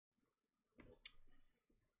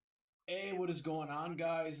Hey, what is going on,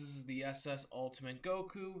 guys? This is the SS Ultimate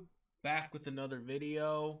Goku back with another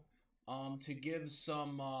video to give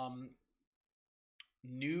some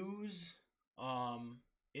news, um,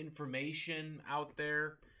 information out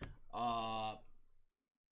there uh,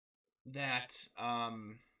 that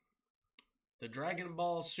the Dragon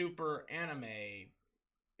Ball Super Anime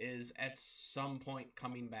is at some point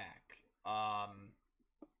coming back. I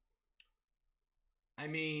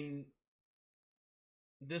mean,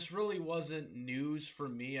 this really wasn't news for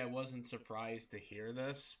me. I wasn't surprised to hear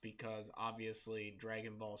this because obviously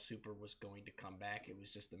Dragon Ball Super was going to come back. It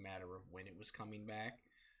was just a matter of when it was coming back.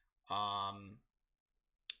 Um,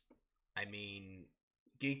 I mean,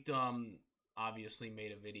 Geekdom obviously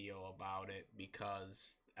made a video about it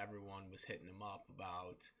because everyone was hitting him up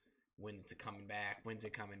about when's it coming back, when's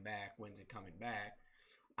it coming back, when's it coming back.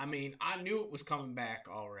 I mean, I knew it was coming back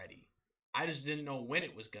already. I just didn't know when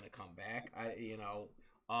it was gonna come back.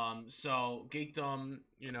 So Geekdom,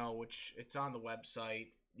 which it's on the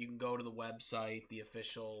website. You can go to the website, the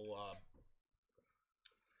official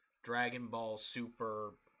Dragon Ball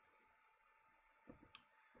Super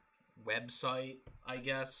website, I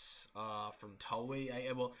guess, from Toei.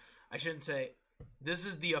 I shouldn't say this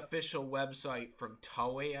is the official website from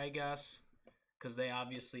Toei, I guess, because they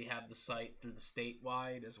obviously have the site through the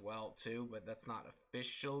statewide as well too, but that's not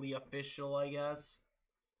officially official, I guess.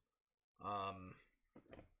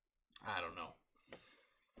 I don't know.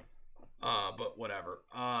 But whatever.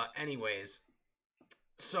 Anyways,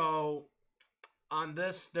 so on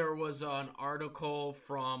this, there was an article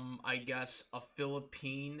from, I guess, a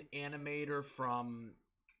Philippine animator from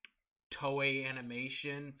Toei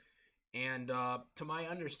Animation. And to my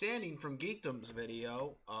understanding from Geekdom's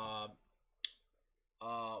video,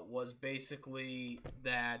 was basically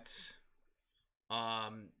that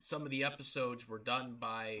some of the episodes were done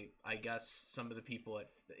by, I guess, some of the people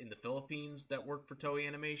in the Philippines that work for Toei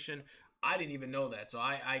Animation. I didn't even know that, so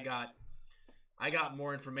I got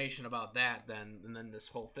more information about that than this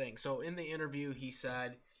whole thing. So in the interview, he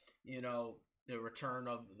said, the return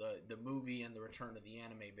of the movie and the return of the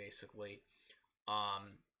anime, basically,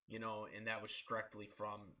 and that was strictly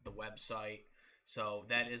from the website. So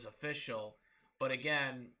that is official. But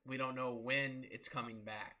again, we don't know when it's coming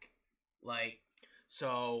back.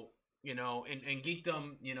 So, and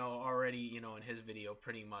Geekdom, already, in his video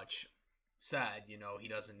pretty much said, he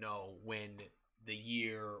doesn't know when the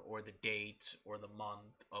year or the date or the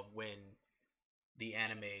month of when the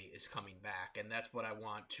anime is coming back. And that's what I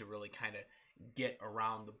want to really kind of get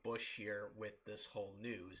around the bush here with this whole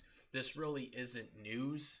news. This really isn't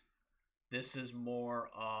news. This is more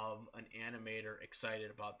of an animator excited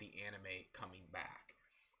about the anime coming back,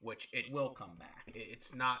 which it will come back.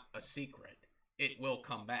 It's not a secret. It will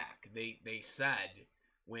come back. They said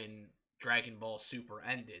when Dragon Ball Super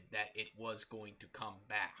ended that it was going to come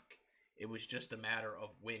back. It was just a matter of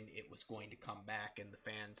when it was going to come back, and the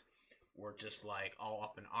fans were just like all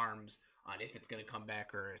up in arms on if it's going to come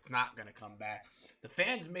back or it's not going to come back. The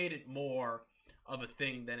fans made it more of a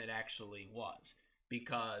thing than it actually was,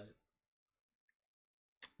 because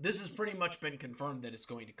this has pretty much been confirmed that it's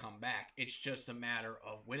going to come back. It's just a matter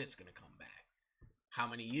of when it's going to come back. How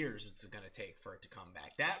many years it's going to take for it to come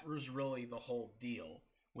back. That was really the whole deal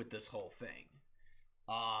with this whole thing.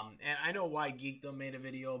 And I know why Geekdom made a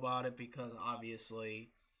video about it, because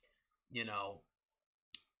obviously,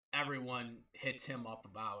 everyone hits him up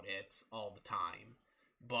about it all the time.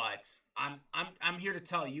 But I'm here to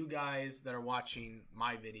tell you guys that are watching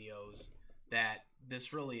my videos that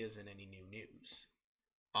this really isn't any new news.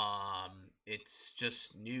 It's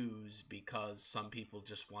just news because some people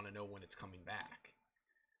just want to know when it's coming back.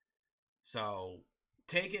 So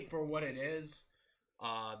take it for what it is.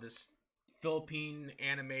 This Philippine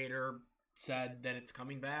animator said that it's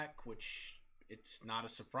coming back, which it's not a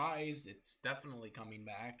surprise. It's definitely coming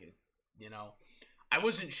back. I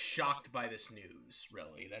wasn't shocked by this news,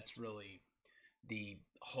 really. That's really the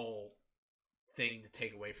whole thing to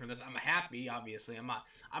take away from this. I'm happy, obviously. I'm not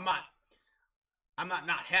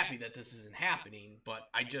happy that this isn't happening, but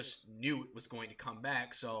I just knew it was going to come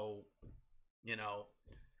back. So,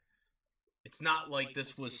 it's not like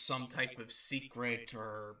this was some type of secret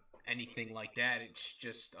or anything like that. It's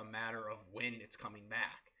just a matter of when it's coming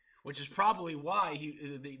back, which is probably why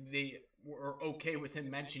they were okay with him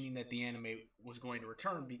mentioning that the anime was going to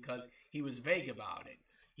return, because he was vague about it.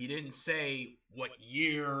 He didn't say what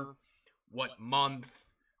year, what month,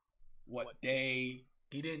 what day.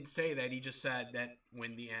 He didn't say that. He just said that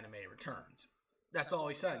when the anime returns. That's all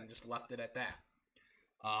he said, and just left it at that.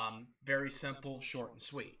 Very simple, short, and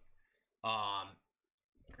sweet.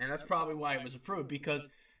 And that's probably why it was approved, because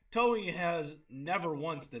Toei has never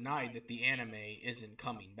once denied that the anime isn't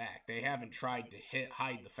coming back. They haven't tried to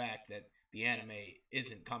hide the fact that the anime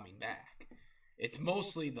isn't coming back. It's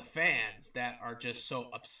mostly the fans that are just so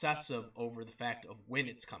obsessive over the fact of when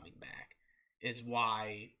it's coming back, is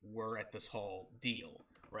why we're at this whole deal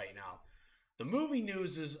right now. The movie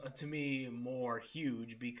news is, to me, more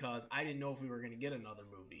huge because I didn't know if we were going to get another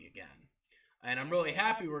movie again. And I'm really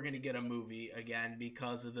happy we're going to get a movie again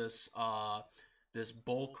because of this this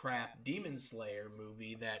bullcrap Demon Slayer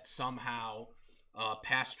movie that somehow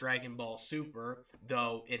passed Dragon Ball Super,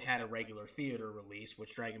 though it had a regular theater release,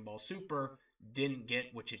 which Dragon Ball Super didn't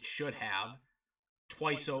get, which it should have,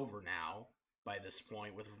 twice over now by this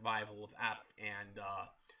point with Revival of F and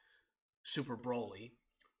Super Broly.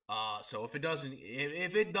 So if it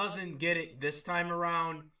doesn't get it this time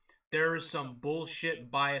around, there is some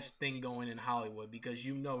bullshit bias thing going in Hollywood because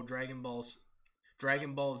you know Dragon Ball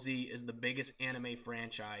Z is the biggest anime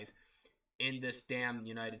franchise in this damn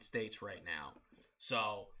United States right now.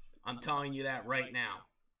 So I'm telling you that right now.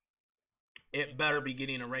 It better be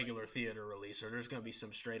getting a regular theater release or there's going to be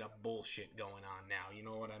some straight up bullshit going on now. You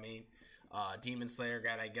know what I mean? Demon Slayer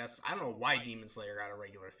got, I don't know why Demon Slayer got a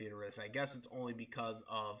regular theater release. I guess it's only because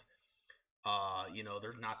of,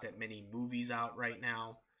 there's not that many movies out right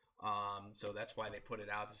now. So that's why they put it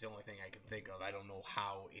out. It's the only thing I can think of. I don't know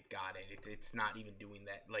how it got it. It's not even doing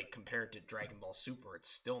that. Like, compared to Dragon Ball Super,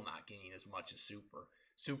 it's still not getting as much as Super.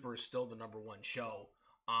 Super is still the #1 show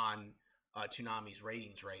on Toonami's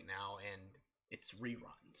ratings right now, and it's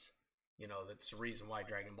reruns. That's the reason why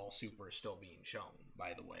Dragon Ball Super is still being shown,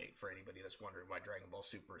 by the way, for anybody that's wondering why Dragon Ball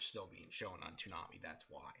Super is still being shown on Toonami. That's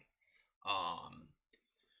why.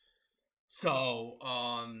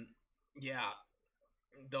 Yeah,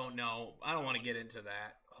 don't know. I don't want to get into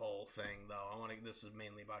that whole thing, though. This is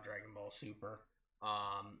mainly about Dragon Ball Super.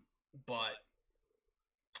 But,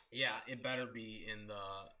 yeah, it better be in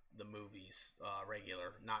the movies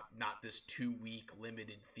regular, not this 2-week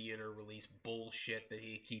limited theater release bullshit that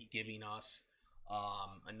he keep giving us.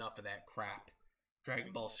 Enough of that crap.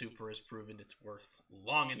 Dragon Ball Super has proven its worth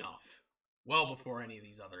long enough, well before any of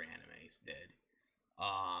these other animes did.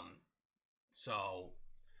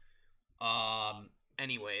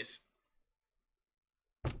 Anyways,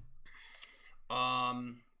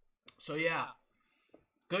 so yeah,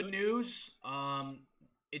 good news.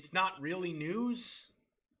 It's not really news.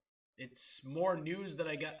 It's more news that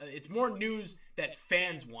it's more news that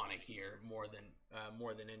fans want to hear more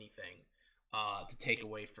than anything to take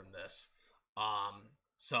away from this.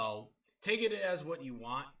 So take it as what you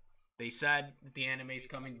want. They said that the anime's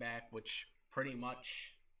coming back, which pretty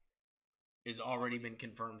much is already been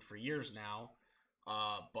confirmed for years now.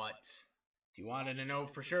 But if you wanted to know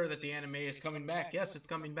for sure that the anime is coming back, yes, it's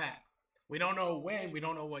coming back. We don't know when. We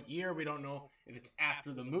don't know what year. We don't know if it's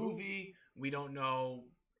after the movie. We don't know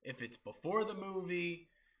if it's before the movie.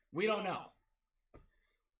 We don't know.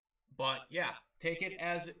 But yeah, take it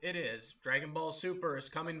as it is. Dragon Ball Super is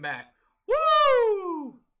coming back.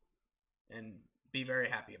 Woo! And be very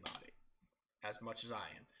happy about it. As much as I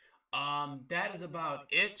am. That is about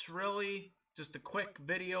it, really. Just a quick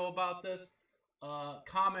video about this.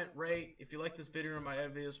 Comment, rate. If you like this video or my other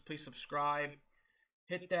videos, please subscribe.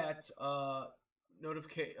 Hit that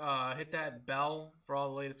hit that bell for all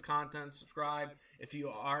the latest content. Subscribe. If you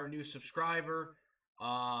are a new subscriber,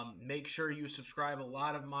 make sure you subscribe. A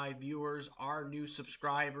lot of my viewers are new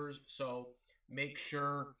subscribers, so make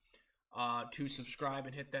sure to subscribe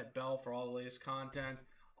and hit that bell for all the latest content.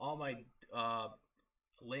 All my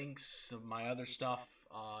links of my other stuff,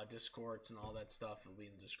 Discords and all that stuff will be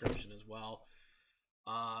in the description as well.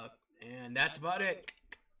 And that's about it.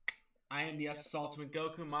 I am the SS Ultimate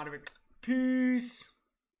Goku. Moderate. Peace.